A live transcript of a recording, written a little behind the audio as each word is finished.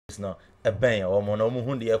no a ben or mono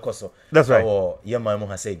hundi ekoso. That's right. Or yema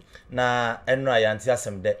mu say. Na enra yanti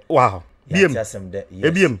asem de. Wow. Yanti asem de.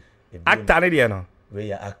 Yes. Actor no.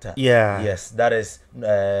 We are actor. Yeah. Yes, that is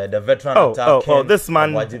the veteran actor. Oh, this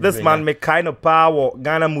man make kind of power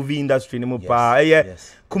Ghana movie industry ni power.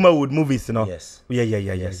 Yes. Kumawood movies, you know. Yes.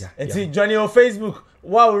 Yeah. And see, join your Facebook.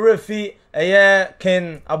 Wow, refi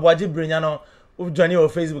Ken Abwaji Brinyano. Join your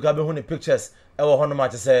Facebook. I've been holding pictures. Ewo hono ma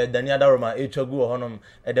say Daniel Daroma echagu honom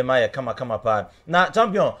edemaya kama pa. Na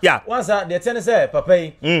champion. Yeah. Once the tennis say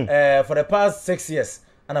papa for the past 6 years.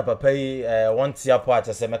 Ana papa one tia part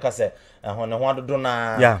say meka say hono ho adodo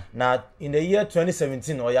na in the year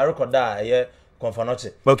 2017 or ya record da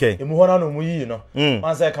Confanoche. Okay. Emu hono no mu yi no.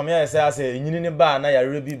 Once say come here say nyini ne ba na ya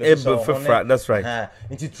rebi be so. That's right.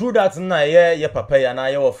 It's true that na ye papa ya na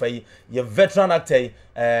ye wo fai ye veteran actor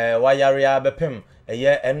wa yarea bepem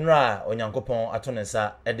enra onyankopon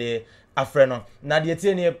atonensa ede afre no na de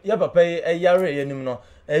tie ne ye papa yare yenim no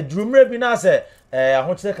durumre bi na say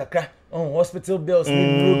ahokyere kakra hospital bills ni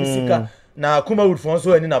bisika na Kumawood for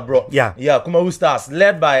so any na bro Kumawood Stars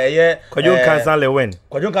led by Kwajon Kansan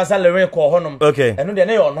Lewen ko honom okay eno de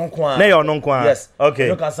na yo non kwa yes okay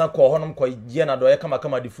Kwajon Kansan ko honom ko ye na do ye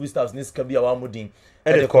kama the free stars ni ska bia wa mudin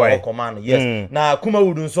e ko command yes na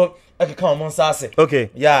Kumawood nso ekeka o monsa ase okay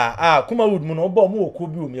Kumawood mu no obo mu oku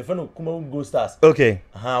bi o me fe no Kumawood Gold Stars okay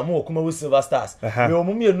mu Kumawood Silver Stars me o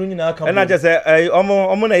mu mienu nyina aka na je say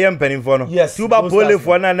omo na ye mpanimfo no tuba pole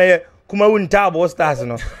fo na ye Kumawood Ntabo Stars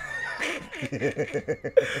no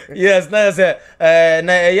yes, na say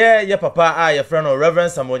na ye papa your friend or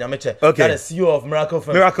Reverend Samuel Nyameche that is CEO of Miracle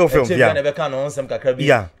Film yeah na be kan on sem kakra bi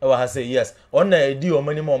e wa ha say yes on na di o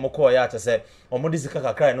mani mo call ya to say o mo disika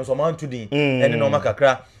kakra no so man to din ene no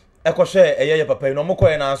makakra e ko hwe ye papa no mo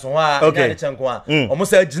call na so ho a nya ne chenko a o mo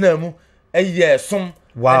say gina mu eye som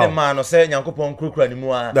and man no say Nyankopon kurukura ni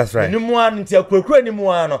mu a ni mu a nti akurukura ni mu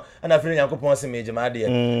a no na afiri Nyankopon se mejima de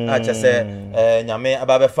a che say nyame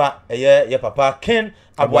ababefa ye papa Ken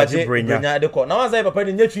Abwaji Brenya de ko na wanza papa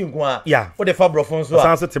ni nyatwi nko a wo de fa brofo so a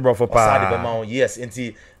Asante brofo pa de be ma yes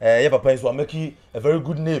nti ye papa so make a very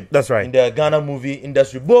good name that's right in the Ghana movie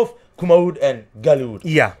industry both Kumawood and Gallywood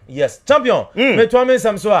yes champion me to me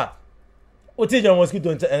sam so a Oti John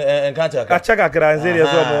Mosquito and catcher. Achaka Kranzeri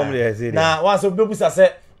as well. Now, once of Bubusa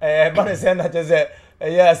said, Banasena just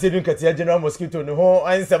said, Sidon Katia General Mosquito, no more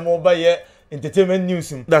answer more by entertainment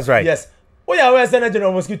news. That's right. Yes. Oh, yeah, where's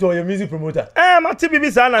General Mosquito, your music promoter? My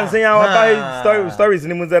TBB son and saying our stories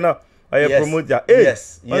in Muzana. I am promoter.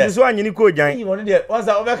 Yes. This one you need to join. Once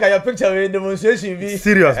I overcome your picture in demonstration.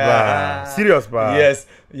 Serious, ba.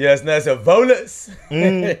 Yes, now it's a violence.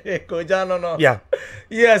 Kojano, yeah.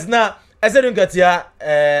 Yes, now. Esedun katia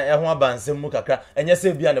ho abansem mu kakra enye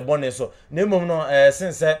se bia ne bone so na emom no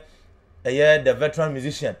since the veteran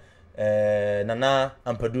musician Nana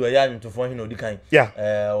Ampadu ya ntofo hin odikan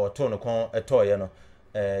oto no kon etoye no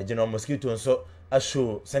General Mosquito nso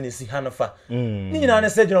asho sane si hanofa ni nyina ne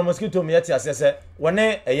se General Mosquito me yeti asese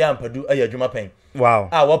wone Ampadu adwuma pen wow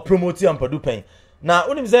wa promote Ampadu pen na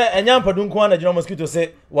onim se Ampadu nko na General Mosquito se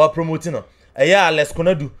wa promote no Alex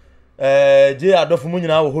Konadu J Adolfo mu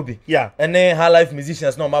nyina wo hobi ene high life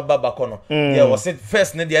musicians no ma baba kono was it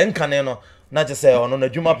first ne de nkane no na je say ono na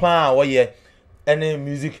dwuma pa wo ye ene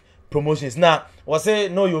music promotions na was say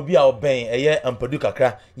no you be our ben Ampadu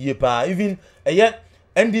kakra ye pa even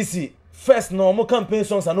NDC first no mo campaign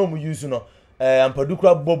songs na mo use no Ampadu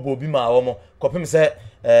kra bobo bi ma wo mo kopem say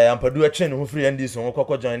Ampadu a chain ho free NDC wo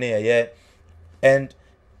kokko join ne and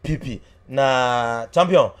PP na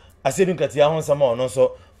champion Asedun katia ho sama ono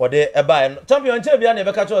so ode eba champion nche bia na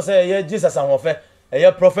ebeka cho say Jesus ahofe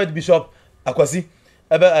prophet bishop Akwasi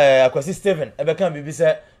Akwasi Stephen ebeka bibi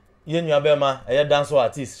say ye nua be ma dance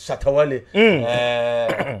artist Shatawale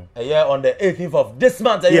on the 18th of this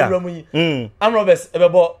month romu yi am Roberts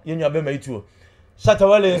ebebo ye nua be ma itu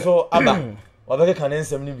Shatawale so aba wabeke kan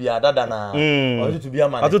ensem ni bia dada na otutu bia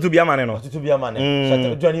mane no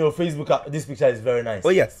Shatawale join your Facebook this picture is very nice. Oh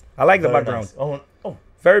yes, I like the background. Nice. Oh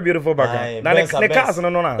very beautiful background. Now the cars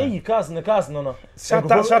no. Hey, cars no.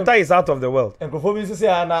 Shatta is out of the world. And Kofobi say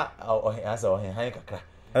ana answer han kakra.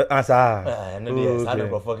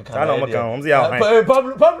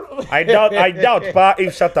 I doubt pa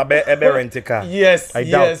if Shatta be rent a car. Yes.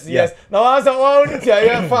 Now answer one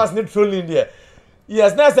to fast need trolling there.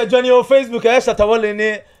 Yes, now say join your Facebook Shatta wole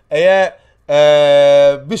ni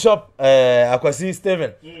Bishop Akwasi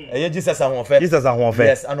Stephen Jesus ahonfe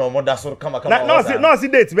yes and omoda so kama no see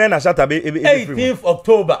date be na Shatta be 18th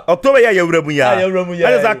October ya yewuramu ya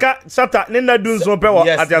azaka Shatta ne na dun so pe wo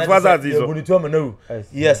atiatwaza azizo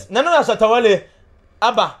yes na Shatta wale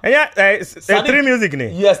Aba. Three music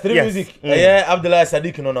ne. Yes, three music. Abdullah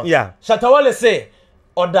Sadiq no. Yeah. Shatawale say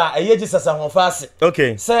oda Jesus ahonfa.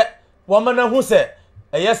 Okay. Say wamana hu say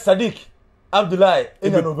Sadiq Abdullah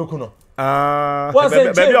enya no beku no.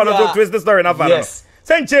 Baby on go twist the story na fa. Yes.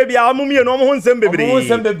 Senche bia amumie no ho nsem bebre. Mo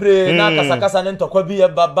nsem bebre na kasakasa ne ntokwa bi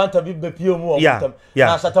banta bi bepie mu omutam.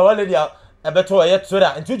 Na Shatawale dia ebeto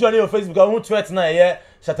Twitter. Into join your Facebook I won tweet na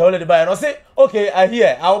Shatawale the buy and I say okay I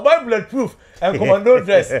hear I will buy bulletproof and commando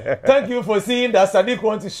dress. Thank you for seeing that Sadiq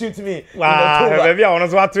want to shoot me. Wow, baby I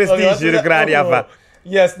want to twist this you gradi afa.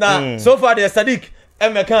 Yes, now so far the Sadiq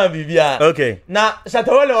Emeka bibia. Okay. Now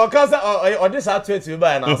Shatawale o kansa or this tweet you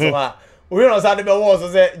buy na so ha. We don't say the was so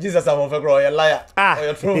say Jesus am for grow you liar. Or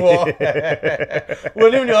you true. We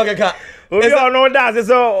live ni okeka. We all know that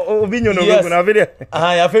so obi nyo no go na video.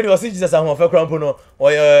 Ya feel was Jesus am for cramp no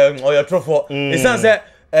or you true for. It sounds say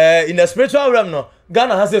in the spiritual realm no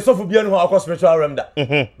Ghana has a sophobia no akọ spiritual realm da.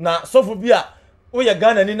 Na sophobia we ya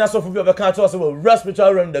Ghana ni na sophobia be kan to say we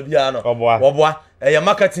spiritual realm da bia no. Oboa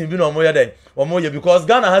marketing bi no mo ye den. Omo ye because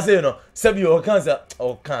Ghana has say no sebi o kan say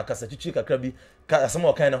o kan kasa chichi kakra bi some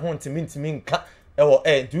of kind of hunt ntimi nka ewo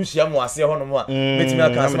ntuhia mo ase ho no mo a metimi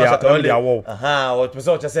aka asema Shatawale o pese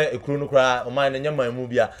o chese ekuru no kra o man nya man mu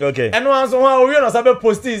bia eno anso ho a o wi no sabe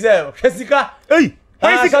post is hwesika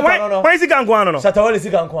why sika nko ano no Shatawale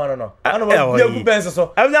sika nko ano no ano mo bia ku bense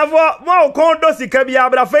so afo mo kondo sika bia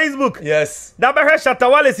bra Facebook yes da be hwe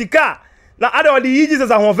Shatawale sika na ada odi yi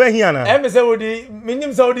Jesus ahonfa hia na me say odi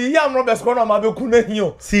minim say odi yam no besko no ma be ku na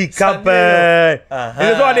hio sika pe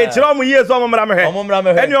ele so odi chiro mu yeso mo mra me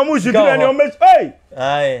hwe eni o mu shudu eni o me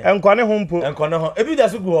hey enkwane ho mpo enkwane ho ebi da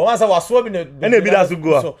so gu ho wansa waso bi na ebi da so gu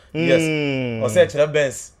ho yes o say chira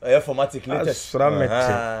Benz formatic latest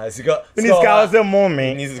sika o say mo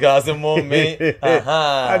me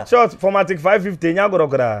a short formatic 550 nya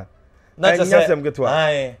gorokra na nyasem getwa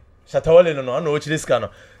Shatawale no no o chiri ska no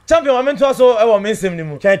champion wa mento aso e wo mensem ni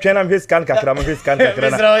mu twen na mhwe scan kakra na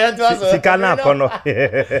sika na akono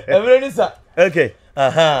every ni sa okay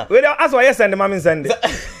we dey aso yes send mama send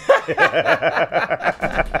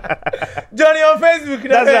Johnny on Facebook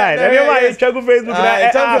that's right everybody check on Facebook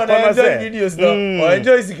na champion enjoy videos no or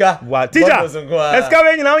enjoy sika teacher let's go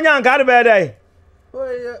when na onya nka be dey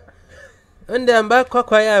oya ande amba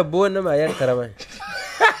kwakwa ya bo na ma yan karama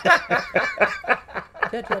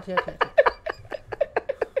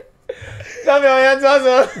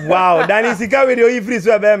Wow, Danny Sika video you free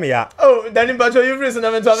so be me ya. Oh, Danny Bacho you free so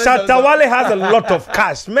na me to Shatawale has a lot of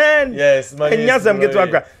cash, man. Yes, man. And yes, I'm get to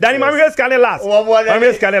agree. Danny, my here scan last. My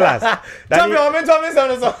here scan last. Danny, I'm me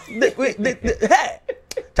so. Hey.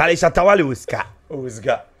 Charlie Shatawale was ska. Oh,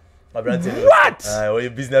 ska. My brother. What? Oh, you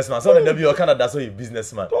businessman. So the W Canada so you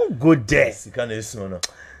businessman. Don't go there. Sika na esu no.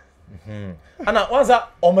 Ana wanza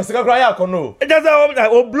o mesika kra ya kono it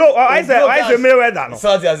just blow I say me weather no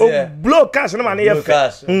so blow cash no man blow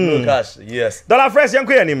cash yes dollar fresh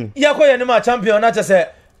yanko yanim a champion na chese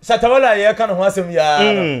Shatawale ye kan ho asem ya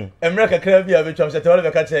America kra bia be twam Shatawale be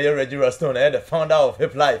ka che Reggie Rostone the founder of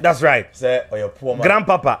Hip Life that's right say oh your poor man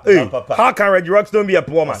grandpapa how can Reggie Rostone be a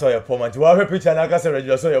poor man so your poor man you are picture na ka say Reggie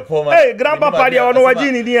Rostone your poor man hey grandpapa dia ono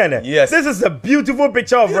waji ni dia yes this is a beautiful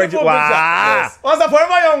picture of Reggie wow once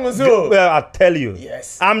forever young so well I tell you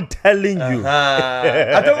yes I'm telling you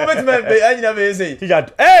I don't want me be anyina be say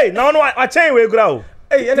hey no I change we grow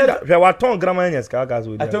hey we wa ton grandma nyes ka ka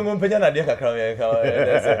so I don't go penya na dia kakra me ka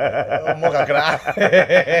mo kakra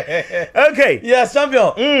okay yes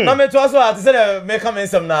champion na me to aso at say me come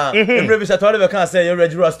insem na emre bi Shatawale be kan say you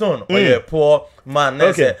Reggie Rostone or you poor man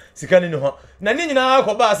na say sikani ni ho na ni nyina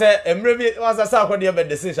akoba say emre bi wansa sa akode be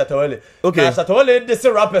de say Shatawale na Shatawale de say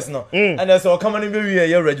rappers no and so come on be we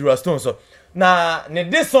you Reggie Rostone so na ne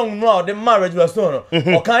this song no the man Reggie Rostone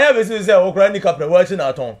no o kan ya be say o kra ni kapre wa chi na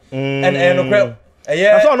aton and no kra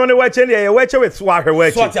that's all no ne watch any watch with swag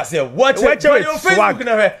watch what you say watch with swag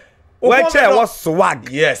na watch was swag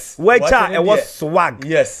yes watch it was swag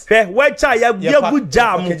yes watch ya good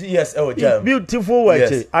jam yes oh jam beautiful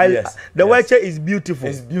watch the watch is beautiful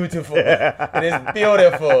it is beautiful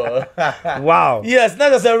wow yes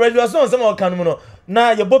na say Reggie Rostone some kan mu no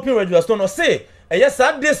na your bopin Reggie Rostone no say yes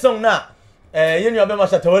that this song na you know about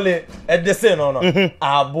Shatawale at the same no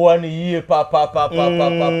aboa ni yie pa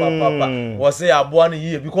was say aboa ni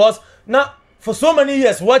yie because now for so many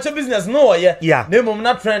years watch a business no yeah name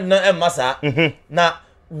na trend na massa na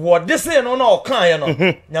what this say no kan no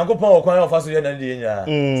nyankopon o kan o fa so ye na de nya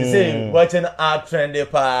say watching art trend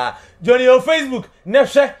pa join your Facebook na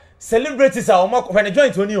hwe celebrities are when they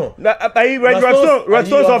join to ni o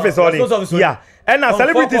Restaurant office yeah and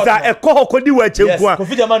celebrities are e ko di wa chenku a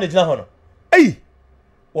Kofi Jama na gina ho no hey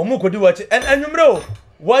Omu kodi wache enwumre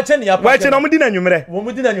wache ne ya wache na omudi na nwumre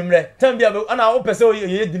omudi na nwumre tam bia ana wo pese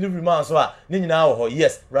ye delivery man so a ni nyina wo ho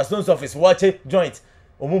yes Raston's office wache joint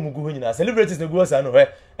omu mugu ho nyina celebrities na gugu sa no he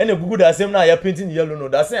ene gugu da same na ya painting yellow no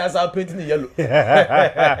da same as painting yellow.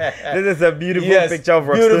 This is a beautiful picture of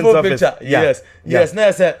Raston's office. Yes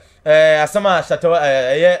na say asama chateau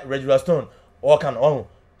Red Raston o kan on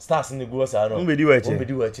stars ni gugu sa no ombedi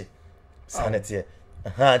wache sanete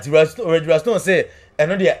Red Raston say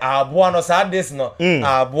eno de aboa no sad this no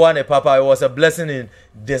aboa ne papa it was a blessing in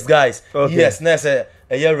disguise. Yes na say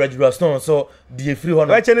Red Raston so the free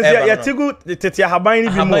honor wache ne ya tigu tete haban ni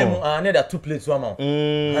bi mo ne da 2 plates one man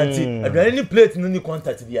anti any plate no ni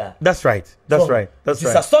contact bia. That's right it's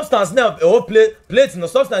a substance now o plate no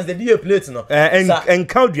substance the dia plate no and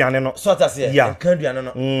count duane no sort as here and count duane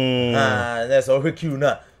no that's all queue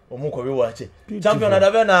na omukọ we wache champion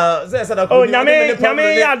adabe na say da ko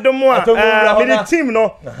nyame ya domo a me the team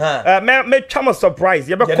no me chama surprise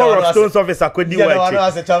ye be call Raston's office akodi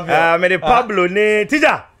wache me the Pablo ne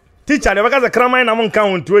teacher ne baka za kraman na mo nka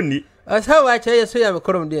wonto ni asa wache ye so ya me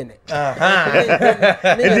korom de ne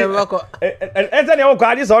ni bako enta ne wo ko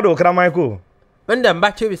adi so do kraman ko Wanda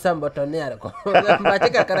mbache bisamboto ne arko. Mbache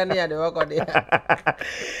kakara ne ade wako de.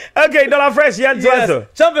 Okay, dollar fresh yan twaso.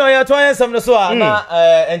 Champion ya twan sam no so na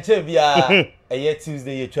enche bia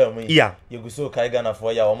Tuesday ye twa mu. Ye guso kai Ghana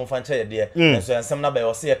for ya wo mo fanche ye de. So ensam na ba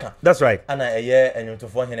yo se ka. That's right. Ana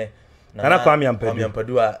enyumtofo hene. Na kwame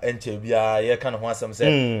ampadu a enche bia ye ka no ho asam se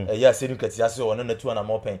sedu katia so wo na tu na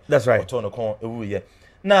mo pen. That's right. Oto no kon ewu ye.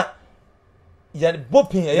 Na ya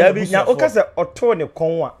bopin ya bi na o ka se oto ne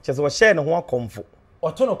kon a che se wo share ne ho akomfo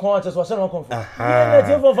oto no kon a che se wo share ne ho akomfo na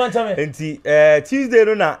tie fo fan chame enti Tuesday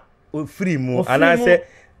no na o free mu ana se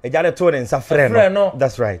eja de to ne nsa frɛ no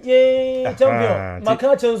that's right champion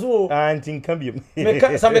maka chenzo o anti nkan bi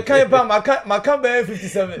meka sa meka ba maka be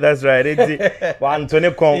 57 that's right enti wan to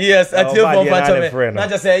ne kon yes atie fo fan chame na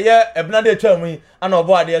che se ye ebna de twa mu ana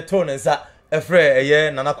obo ade to ne nsa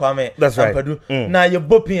efre nana kwame ampadu na ye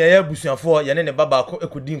bopin busuafo ye ne baba ko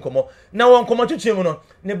ekodi nkomo na won komo twetwe mu no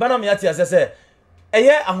ne bana me yate asese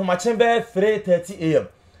ahomachen be 3:30 am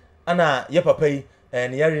ana ye papa yi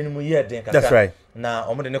ne yare ni mu ye den kaka that's right na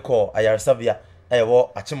omode ne ko ayarsabia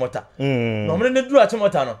wo achimota na omode ne duru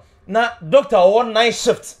achimota no na doctor wo night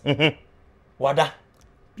shift wada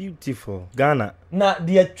beautiful Ghana na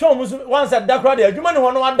de twom so once that dakra de adwuma ne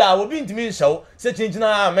ho no wada obi ntimi nhyew se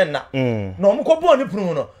chinchina amen na na omko ne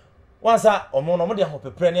punu no once omo no mo de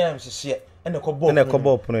ahopepre ne am hyehye ene ko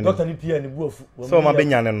bo punu doctor ni pia ni buafu so ma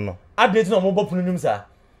benya ne no adate no mo bo punu nim sa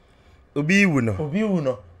obi wu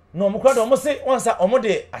no no omko de omo se once omo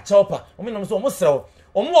de acheopa omo no so omo serew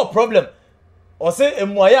omo problem o se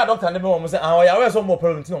emuaya doctor ne be omo se ya we so mo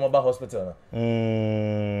problem ti no mo ba hospital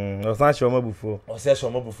na o sa shoma bufo o se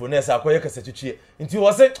shoma bufo na se akoye kasa twitwie nti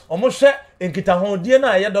o se omo hwe enkita ho die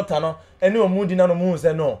na ye doctor no ene omu di na no mu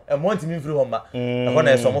se no e mo ntimi mfiri ho ma e ho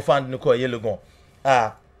na so mo fan ne ko yellow gon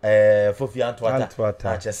fofi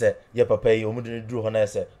antwata chese ye papa yi omu di duru ho na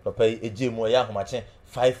se papa yi eje mu ya homache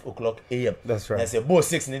 5 am that's right na se bo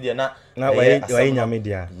 6 ni dia na wa nyame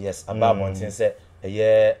dia yes ababa ntin se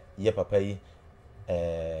ye papa yi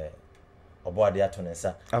obo ade ato ne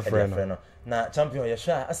nsa no na champion ye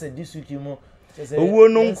sha ase this week mu owo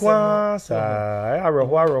no nkwa sa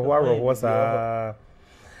arho sa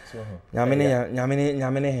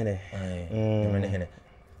nyamene hene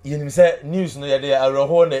you say news no ye dey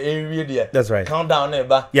arho na ewie dey that's right countdown na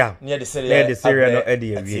ba near the series no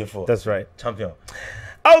ewie that's right champion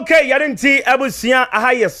okay yarinti abusia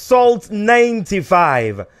aha salt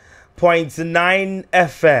 95.9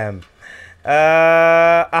 FM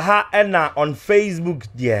aha ena on Facebook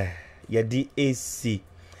there yedi AC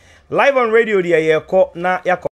live on radio there ye ko na